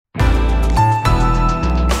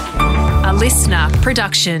listener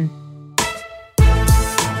production.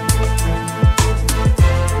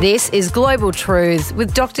 This is Global Truths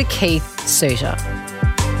with Dr. Keith Suter.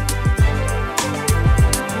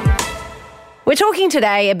 We're talking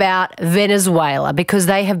today about Venezuela because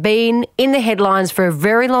they have been in the headlines for a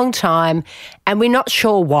very long time and we're not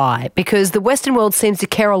sure why, because the Western world seems to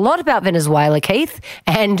care a lot about Venezuela, Keith,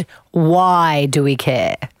 and why do we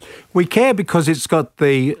care? We care because it's got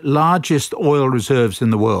the largest oil reserves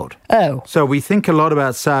in the world. Oh. So we think a lot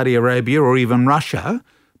about Saudi Arabia or even Russia,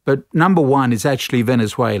 but number one is actually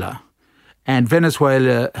Venezuela. And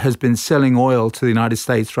Venezuela has been selling oil to the United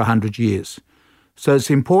States for 100 years. So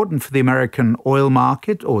it's important for the American oil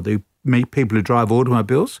market or the people who drive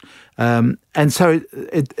automobiles. And so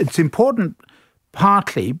it's important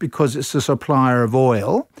partly because it's a supplier of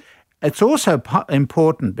oil. It's also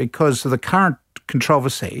important because of the current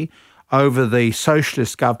controversy over the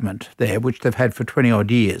socialist government there, which they've had for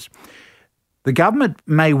 20-odd years. The government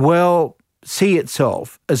may well see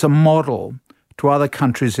itself as a model to other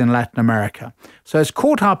countries in Latin America. So it's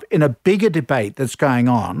caught up in a bigger debate that's going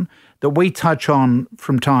on that we touch on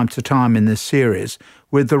from time to time in this series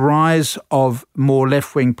with the rise of more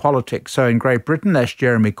left-wing politics. So in Great Britain, that's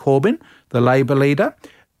Jeremy Corbyn, the Labour leader,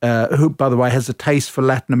 who, by the way, has a taste for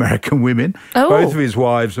Latin American women. Oh. Both of his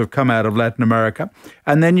wives have come out of Latin America.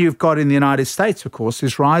 And then you've got in the United States, of course,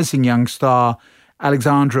 this rising young star,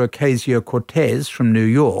 Alexandria Ocasio-Cortez from New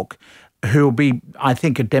York, who will be, I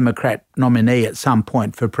think, a Democrat nominee at some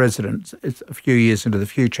point for president a few years into the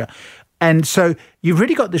future. And so you've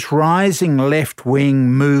really got this rising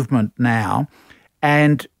left-wing movement now.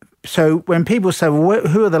 And so when people say, well,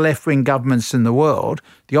 who are the left-wing governments in the world?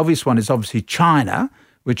 The obvious one is obviously China,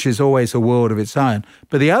 which is always a world of its own.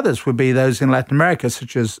 But the others would be those in Latin America,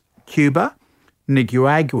 such as Cuba,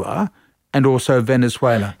 Nicaragua, and also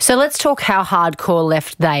Venezuela. So let's talk how hardcore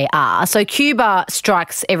left they are. So Cuba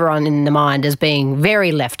strikes everyone in the mind as being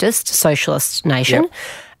very leftist, socialist nation.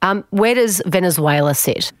 Yep. Where does Venezuela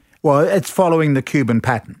sit? Well, it's following the Cuban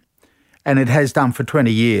pattern, and it has done for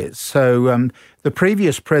 20 years. So the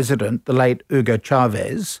previous president, the late Hugo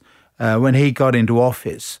Chavez, when he got into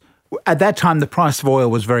office, at that time the price of oil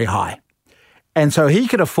was very high. And so he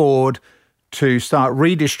could afford to start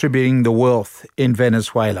redistributing the wealth in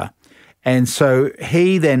Venezuela. And so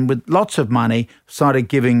he then, with lots of money, started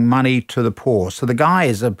giving money to the poor. So the guy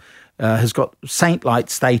has got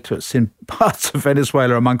saint-like status in parts of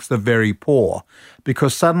Venezuela amongst the very poor,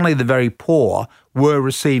 because suddenly the very poor were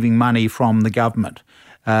receiving money from the government.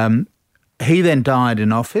 He then died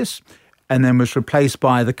in office and then was replaced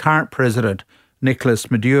by the current president,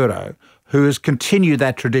 Nicolas Maduro, who has continued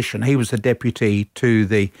that tradition. He was a deputy to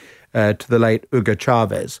the late Hugo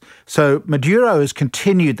Chavez. So Maduro has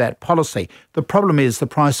continued that policy. The problem is the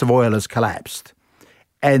price of oil has collapsed.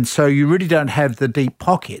 And so you really don't have the deep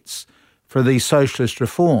pockets for these socialist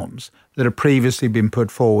reforms that have previously been put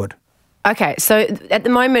forward. Okay, so at the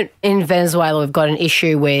moment in Venezuela, we've got an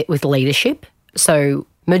issue with leadership. So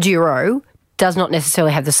Maduro does not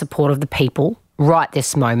necessarily have the support of the people right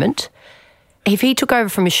this moment. If he took over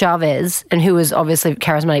from Chavez, and who was obviously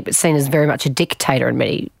charismatic but seen as very much a dictator in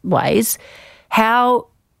many ways,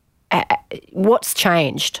 what's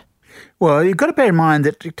changed? Well, you've got to bear in mind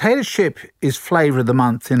that dictatorship is flavour of the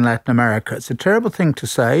month in Latin America. It's a terrible thing to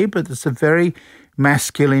say, but it's a very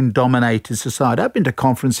masculine-dominated society. I've been to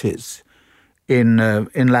conferences in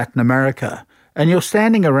Latin America, and you're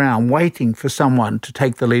standing around waiting for someone to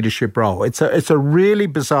take the leadership role. It's a really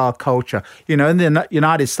bizarre culture. You know, in the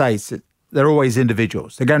United States, they're always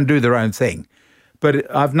individuals. They're going to do their own thing. But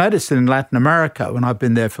I've noticed in Latin America, when I've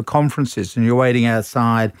been there for conferences and you're waiting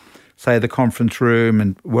outside, say, the conference room,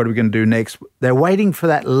 and what are we going to do next? They're waiting for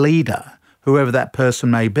that leader, whoever that person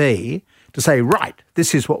may be, to say, right,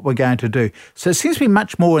 this is what we're going to do. So it seems to be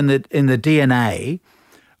much more in the DNA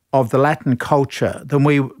of the Latin culture than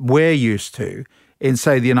we're used to in,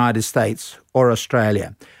 say, the United States or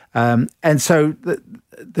Australia. And so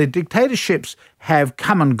the dictatorships have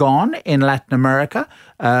come and gone in Latin America.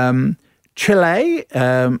 Chile,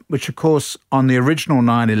 which, of course, on the original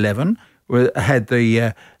 9/11, had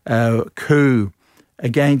the coup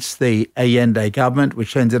against the Allende government,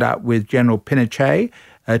 which ended up with General Pinochet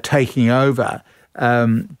taking over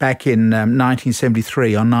back in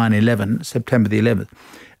 1973 on 9/11, September the 11th.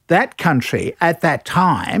 That country, at that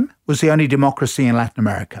time, was the only democracy in Latin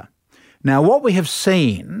America. Now, what we have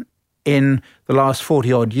seen in the last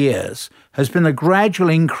 40-odd years has been a gradual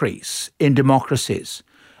increase in democracies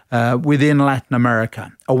within Latin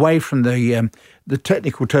America, away from the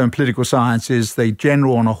technical term political science is the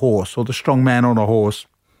general on a horse or the strong man on a horse.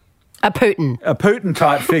 A Putin. A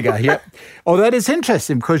Putin-type figure, yep. Although it is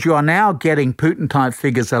interesting because you are now getting Putin-type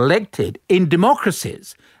figures elected in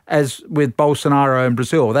democracies, as with Bolsonaro in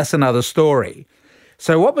Brazil. That's another story.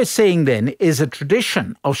 So what we're seeing then is a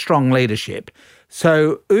tradition of strong leadership.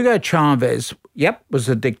 So Hugo Chavez, was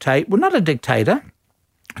a dictator. Well, not a dictator,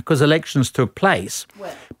 because elections took place.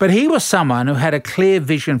 Well, but he was someone who had a clear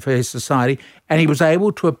vision for his society, and he was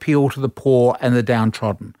able to appeal to the poor and the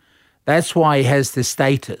downtrodden. That's why he has this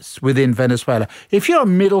status within Venezuela. If you're a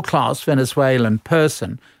middle-class Venezuelan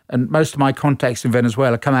person, and most of my contacts in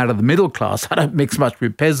Venezuela come out of the middle class, I don't mix much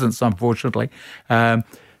with peasants, unfortunately.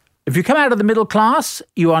 If you come out of the middle class,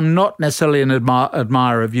 you are not necessarily an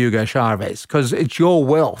admirer of Hugo Chavez because it's your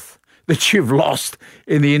wealth that you've lost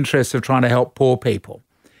in the interest of trying to help poor people.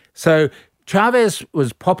 So Chavez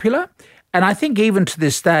was popular, and I think even to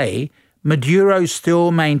this day, Maduro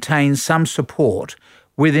still maintains some support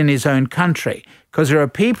within his own country because there are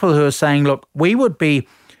people who are saying, look, we would be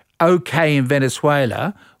okay in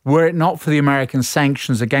Venezuela were it not for the American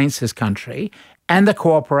sanctions against this country and the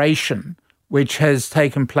cooperation which has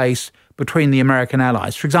taken place between the American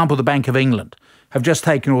allies. For example, the Bank of England have just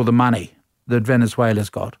taken all the money that Venezuela's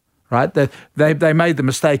got, right? They made the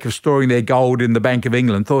mistake of storing their gold in the Bank of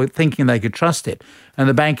England, thinking they could trust it. And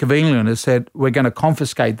the Bank of England has said, we're going to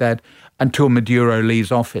confiscate that until Maduro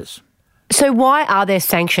leaves office. So why are there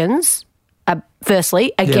sanctions,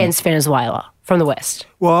 firstly, against Venezuela from the West?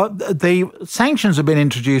 Well, the sanctions have been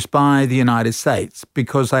introduced by the United States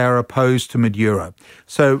because they are opposed to Maduro.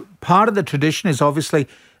 So part of the tradition is obviously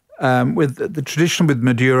with the tradition with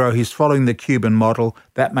Maduro, he's following the Cuban model.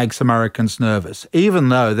 That makes Americans nervous, even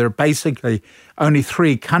though there are basically only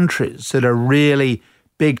 3 countries that are really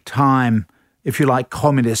big-time, if you like,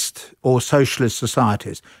 communist or socialist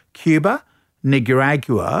societies: Cuba,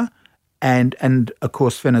 Nicaragua, and of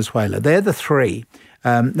course, Venezuela. They're the 3.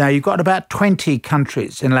 Now, you've got about 20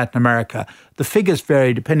 countries in Latin America. The figures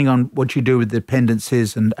vary depending on what you do with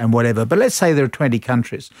dependencies and whatever, but let's say there are 20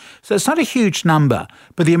 countries. So it's not a huge number,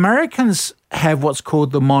 but the Americans have what's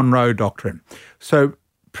called the Monroe Doctrine. So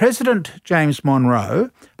President James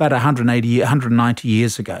Monroe, about 190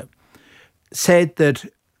 years ago, said that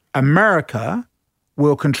America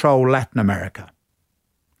will control Latin America.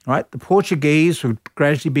 Right? The Portuguese were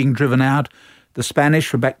gradually being driven out. The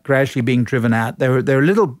Spanish were gradually being driven out. There were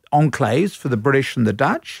little enclaves for the British and the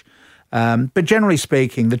Dutch. But generally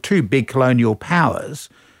speaking, the 2 big colonial powers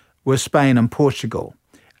were Spain and Portugal,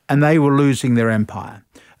 and they were losing their empire.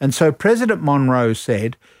 And so President Monroe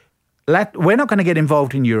said, we're not going to get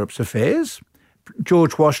involved in Europe's affairs.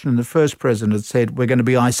 George Washington, the first president, said, we're going to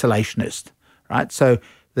be isolationist, right? So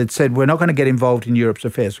that said, we're not going to get involved in Europe's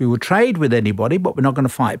affairs. We will trade with anybody, but we're not going to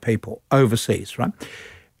fight people overseas, right?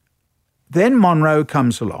 Then Monroe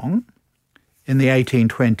comes along in the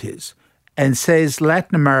 1820s and says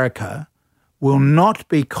Latin America will not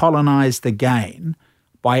be colonized again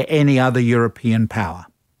by any other European power.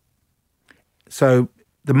 So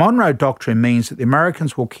the Monroe Doctrine means that the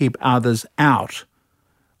Americans will keep others out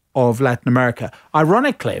of Latin America.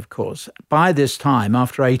 Ironically, of course, by this time,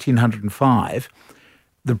 after 1805,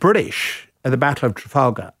 the British at the Battle of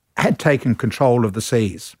Trafalgar had taken control of the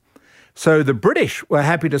seas. So the British were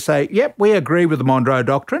happy to say, yep, we agree with the Monroe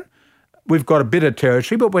Doctrine. We've got a bit of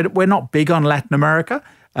territory, but we're not big on Latin America.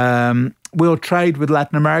 We'll trade with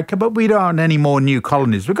Latin America, but we don't want any more new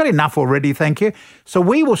colonies. We've got enough already, thank you. So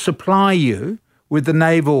we will supply you with the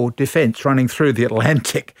naval defence running through the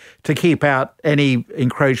Atlantic to keep out any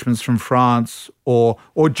encroachments from France or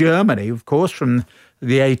Germany, of course, from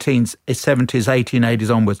the 1870s,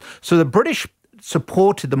 1880s onwards. So the British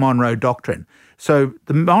supported the Monroe Doctrine. So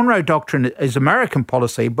the Monroe Doctrine is American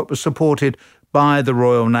policy, but was supported by the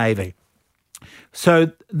Royal Navy.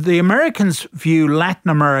 So the Americans view Latin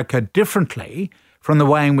America differently from the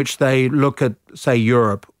way in which they look at, say,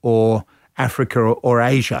 Europe or Africa or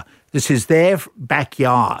Asia. This is their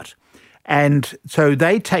backyard. And so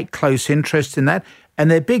they take close interest in that. And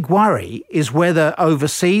their big worry is whether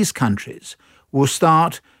overseas countries will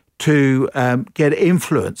start to get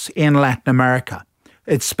influence in Latin America.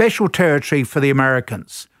 It's special territory for the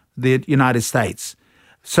Americans, the United States.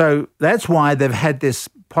 So that's why they've had this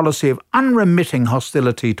policy of unremitting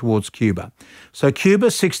hostility towards Cuba. So Cuba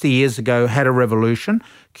 60 years ago had a revolution.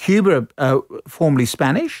 Cuba, formerly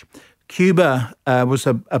Spanish, Cuba was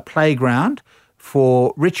a playground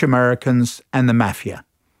for rich Americans and the mafia.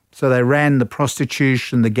 So they ran the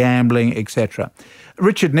prostitution, the gambling, etc.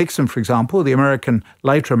 Richard Nixon, for example, the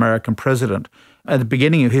later American president, at the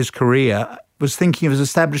beginning of his career, was thinking of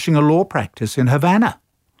establishing a law practice in Havana.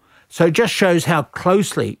 So it just shows how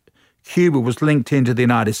closely Cuba was linked into the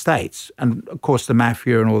United States and, of course, the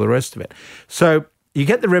mafia and all the rest of it. So you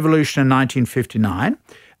get the revolution in 1959.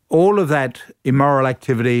 All of that immoral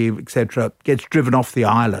activity, etc., gets driven off the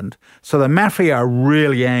island. So the mafia are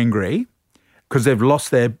really angry because they've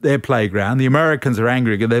lost their playground. The Americans are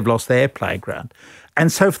angry because they've lost their playground.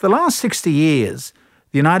 And so for the last 60 years,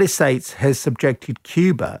 the United States has subjected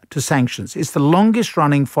Cuba to sanctions. It's the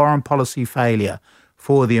longest-running foreign policy failure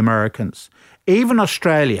for the Americans. Even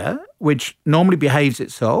Australia, which normally behaves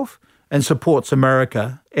itself and supports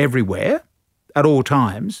America everywhere at all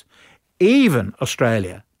times, even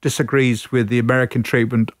Australia disagrees with the American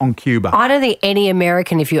treatment on Cuba. I don't think any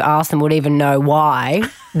American, if you ask them, would even know why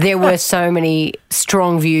there were so many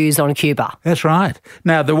strong views on Cuba. That's right.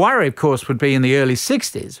 Now, the worry, of course, would be in the early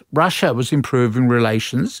 60s. Russia was improving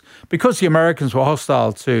relations. Because the Americans were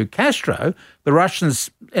hostile to Castro, the Russians,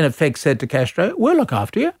 in effect, said to Castro, we'll look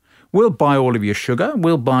after you. We'll buy all of your sugar.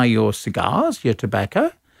 We'll buy your cigars, your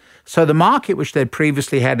tobacco. So the market which they'd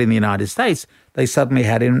previously had in the United States, they suddenly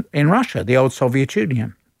had in Russia, the old Soviet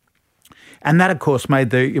Union. And that, of course, made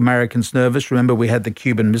the Americans nervous. Remember, we had the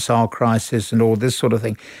Cuban Missile Crisis and all this sort of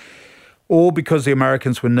thing, all because the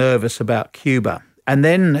Americans were nervous about Cuba. And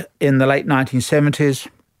then in the late 1970s,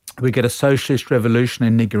 we get a socialist revolution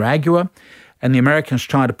in Nicaragua, and the Americans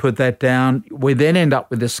try to put that down. We then end up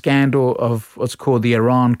with the scandal of what's called the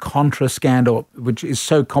Iran-Contra scandal, which is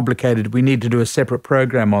so complicated we need to do a separate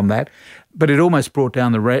program on that. But it almost brought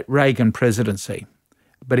down the Reagan presidency.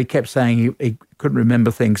 But he kept saying he couldn't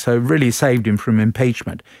remember things, so it really saved him from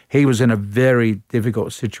impeachment. He was in a very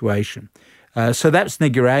difficult situation. So that's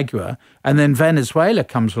Nicaragua. And then Venezuela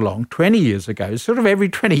comes along 20 years ago. Sort of every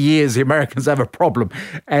 20 years, the Americans have a problem.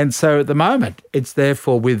 And so at the moment, it's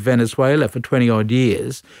therefore with Venezuela for 20-odd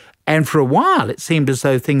years. And for a while, it seemed as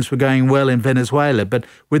though things were going well in Venezuela. But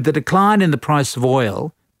with the decline in the price of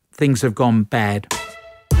oil, things have gone bad.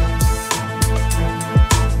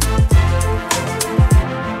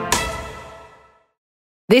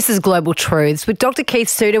 This is Global Truths with Dr. Keith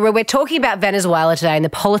Suter, where we're talking about Venezuela today and the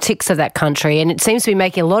politics of that country, and it seems to be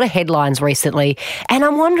making a lot of headlines recently. And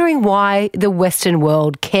I'm wondering why the Western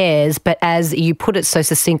world cares, but as you put it so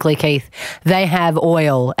succinctly, Keith, they have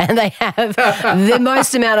oil, and they have the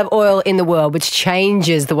most amount of oil in the world, which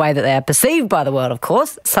changes the way that they are perceived by the world, of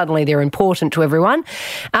course. Suddenly they're important to everyone.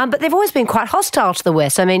 But they've always been quite hostile to the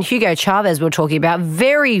West. I mean, Hugo Chavez, we were talking about,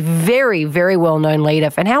 very, very, very well-known leader.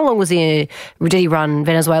 And how long did he run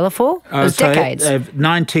Venezuela for? It was decades.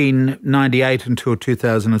 1998 until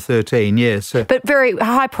 2013, yes. But very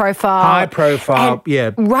high profile.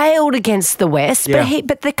 Yeah. Railed against the West, Yeah.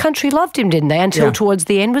 but the country loved him, didn't they, until towards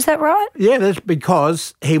the end, was that right? Yeah, that's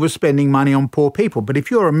because he was spending money on poor people. But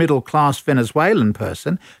if you're a middle-class Venezuelan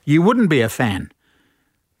person, you wouldn't be a fan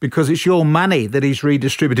because it's your money that he's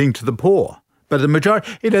redistributing to the poor. But the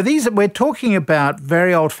majority, we're talking about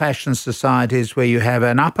very old-fashioned societies where you have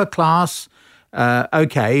an upper class,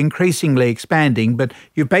 increasingly expanding, but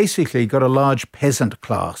you've basically got a large peasant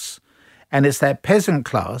class. And it's that peasant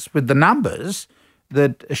class with the numbers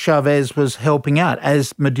that Chavez was helping out,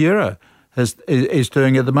 as Maduro is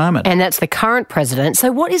doing at the moment. And that's the current president.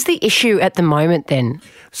 So what is the issue at the moment then?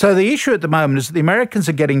 So the issue at the moment is that the Americans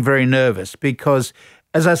are getting very nervous because,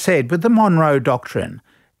 as I said, with the Monroe Doctrine,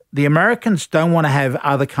 the Americans don't want to have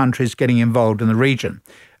other countries getting involved in the region.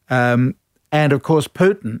 And, of course,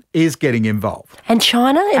 Putin is getting involved. And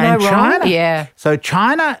China? Am I wrong? China. Yeah. So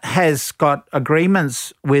China has got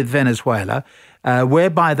agreements with Venezuela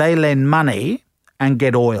whereby they lend money and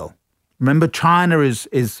get oil. Remember, China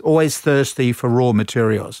is always thirsty for raw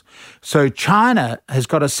materials. So China has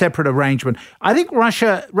got a separate arrangement. I think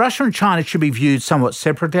Russia and China should be viewed somewhat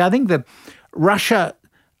separately. I think that Russia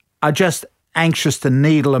are just anxious to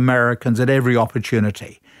needle Americans at every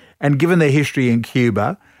opportunity. And given their history in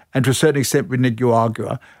Cuba, and to a certain extent with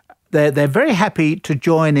Nicaragua, they're very happy to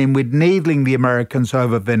join in with needling the Americans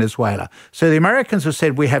over Venezuela. So the Americans have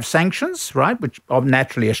said, we have sanctions, right, which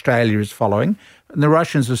naturally Australia is following, and the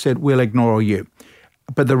Russians have said, we'll ignore you.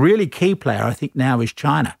 But the really key player, I think, now is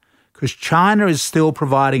China, because China is still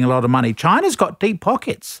providing a lot of money. China's got deep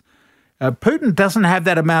pockets. Putin doesn't have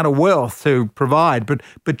that amount of wealth to provide,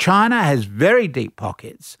 but China has very deep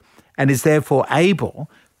pockets and is therefore able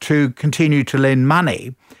to continue to lend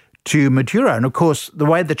money to Maduro. And, of course, the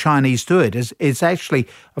way the Chinese do it is it's actually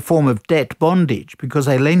a form of debt bondage because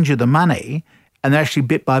they lend you the money and they're actually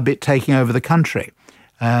bit by bit taking over the country.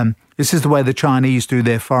 This is the way the Chinese do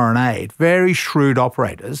their foreign aid. Very shrewd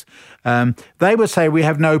operators. They would say, we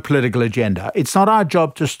have no political agenda. It's not our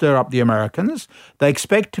job to stir up the Americans. They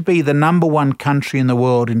expect to be the number one country in the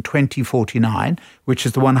world in 2049, which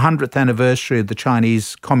is the 100th anniversary of the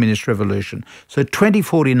Chinese Communist Revolution. So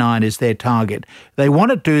 2049 is their target. They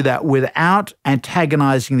want to do that without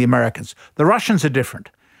antagonizing the Americans. The Russians are different.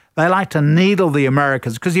 They like to needle the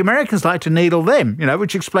Americans because the Americans like to needle them,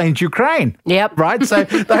 which explains Ukraine. Yep. Right? So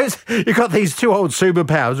you've got these two old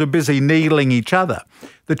superpowers who are busy needling each other.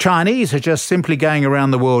 The Chinese are just simply going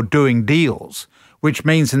around the world doing deals, which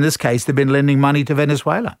means in this case they've been lending money to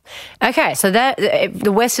Venezuela. Okay, so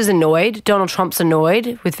the West is annoyed. Donald Trump's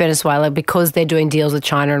annoyed with Venezuela because they're doing deals with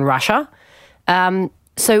China and Russia.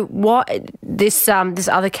 So what this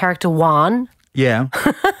other character, Juan... Yeah.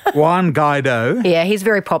 Juan Guaido. Yeah, he's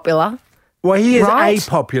very popular. Well, he is right? a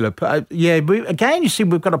popular. Again, you see,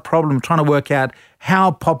 we've got a problem trying to work out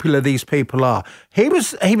how popular these people are. He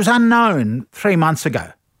was unknown 3 months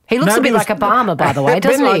ago. He looks a bit like Obama, by the way,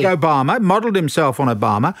 doesn't he? A bit like Obama, modelled himself on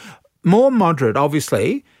Obama. More moderate,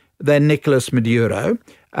 obviously, than Nicolas Maduro.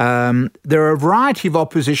 There are a variety of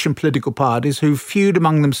opposition political parties who feud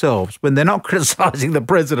among themselves. When they're not criticising the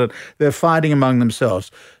president, they're fighting among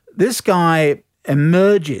themselves. This guy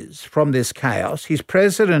emerges from this chaos. He's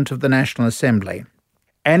president of the National Assembly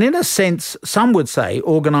and, in a sense, some would say,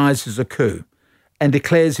 organises a coup and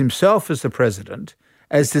declares himself as the president,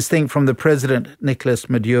 as distinct from the president Nicolas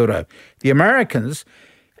Maduro. The Americans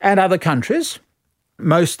and other countries,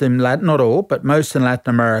 most in Latin, not all, but most in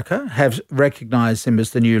Latin America, have recognised him as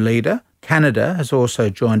the new leader. Canada has also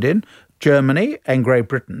joined in. Germany and Great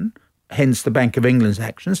Britain, hence the Bank of England's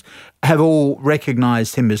actions, have all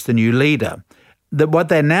recognised him as the new leader. What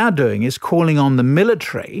they're now doing is calling on the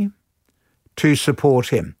military to support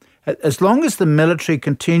him. As long as the military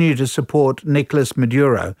continue to support Nicolas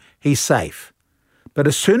Maduro, he's safe. But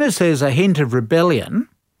as soon as there's a hint of rebellion,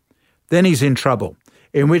 then he's in trouble,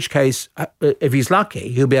 in which case, if he's lucky,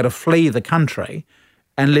 he'll be able to flee the country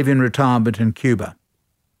and live in retirement in Cuba.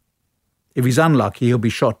 If he's unlucky, he'll be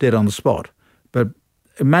shot dead on the spot. But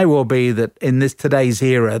it may well be that in today's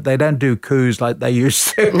era, they don't do coups like they used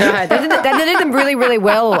to. No, they did them really, really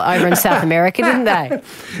well over in South America, didn't they?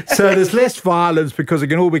 So there's less violence because it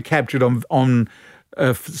can all be captured on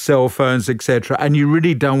cell phones, etc. And you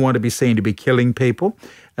really don't want to be seen to be killing people.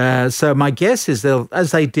 So my guess is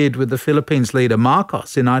as they did with the Philippines leader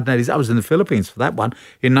Marcos in 1986. I was in the Philippines for that one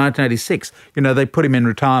in 1986. They put him in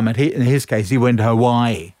retirement. In his case, he went to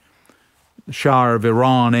Hawaii. The Shah of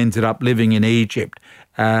Iran ended up living in Egypt.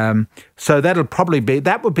 So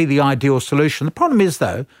that would be the ideal solution. The problem is,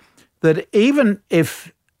 though, that even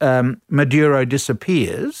if Maduro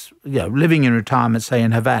disappears, living in retirement, say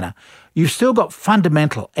in Havana, you've still got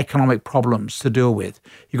fundamental economic problems to deal with.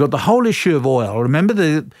 You've got the whole issue of oil. Remember,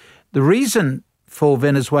 the reason for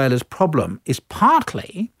Venezuela's problem is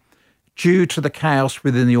partly due to the chaos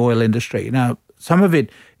within the oil industry. Now, some of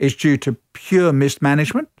it is due to pure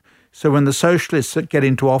mismanagement. So when the socialists get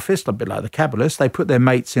into office, a bit like the capitalists, they put their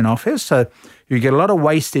mates in office. So you get a lot of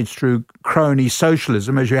wastage through crony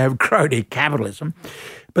socialism as you have crony capitalism.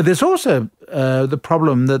 But there's also the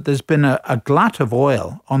problem that there's been a glut of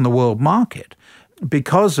oil on the world market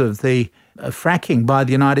because of the fracking by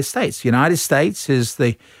the United States. The United States is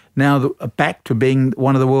now back to being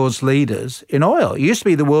one of the world's leaders in oil. It used to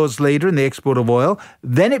be the world's leader in the export of oil.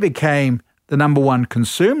 Then it became the number one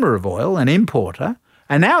consumer of oil, an importer.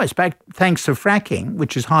 And now it's back thanks to fracking,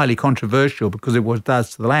 which is highly controversial because of what it does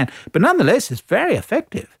to the land. But nonetheless, it's very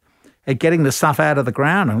effective at getting the stuff out of the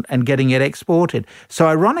ground and getting it exported. So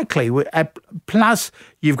ironically, plus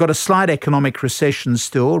you've got a slight economic recession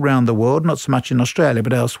still around the world, not so much in Australia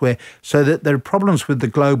but elsewhere, so that there are problems with the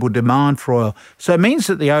global demand for oil. So it means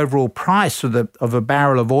that the overall price of a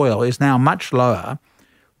barrel of oil is now much lower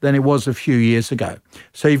than it was a few years ago.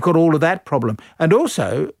 So you've got all of that problem. And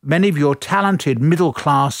also, many of your talented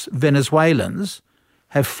middle-class Venezuelans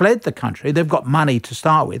have fled the country. They've got money to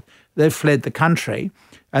start with. They've fled the country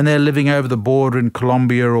and they're living over the border in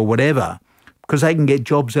Colombia or whatever because they can get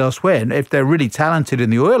jobs elsewhere. And if they're really talented in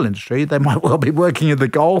the oil industry, they might well be working in the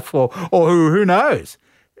Gulf or who knows,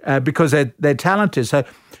 because they're talented. So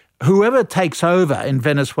whoever takes over in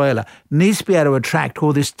Venezuela needs to be able to attract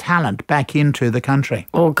all this talent back into the country.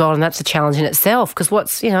 Oh, God, and that's a challenge in itself because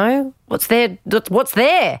what's there?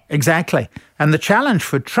 Exactly. And the challenge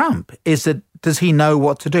for Trump is that does he know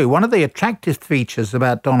what to do? One of the attractive features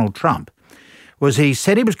about Donald Trump was he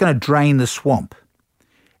said he was going to drain the swamp,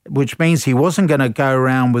 which means he wasn't going to go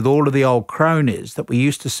around with all of the old cronies that we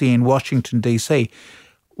used to see in Washington, D.C.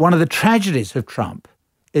 One of the tragedies of Trump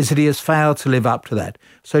is that he has failed to live up to that.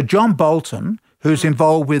 So John Bolton, who's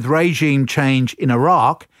involved with regime change in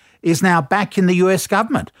Iraq, is now back in the US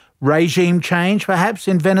government. Regime change, perhaps,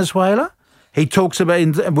 in Venezuela? He talks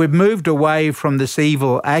about, we've moved away from this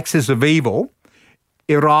evil, axis of evil,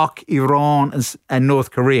 Iraq, Iran and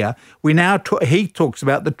North Korea. He talks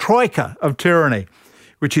about the troika of tyranny,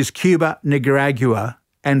 which is Cuba, Nicaragua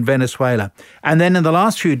and Venezuela. And then in the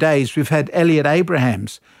last few days, we've had Elliot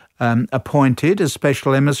Abrahams appointed as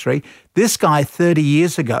special emissary. This guy 40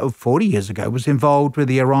 years ago, was involved with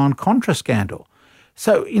the Iran-Contra scandal.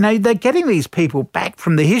 So, they're getting these people back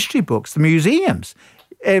from the history books, the museums,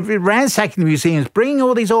 ransacking the museums, bringing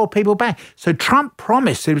all these old people back. So Trump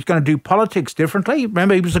promised he was going to do politics differently.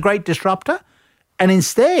 Remember, he was a great disruptor. And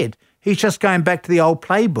instead, he's just going back to the old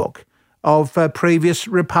playbook of previous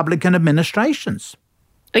Republican administrations.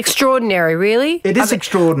 Extraordinary, really? It is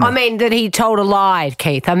extraordinary. That he told a lie,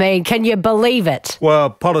 Keith. Can you believe it?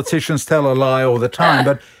 Well, politicians tell a lie all the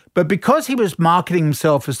time, but because he was marketing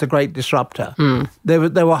himself as the great disruptor,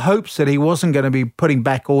 there were hopes that he wasn't going to be putting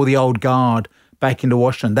back all the old guard back into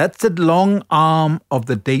Washington. That's the long arm of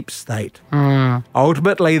the deep state.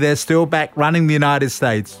 Ultimately, they're still back running the United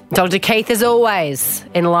States. Dr. Keith, as always,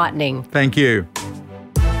 enlightening. Thank you.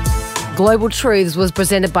 Global Truths was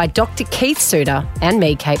presented by Dr. Keith Suter and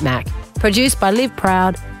me, Kate Mack. Produced by Liv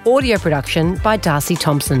Proud. Audio production by Darcy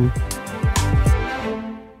Thompson.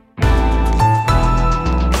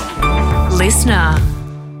 Listener.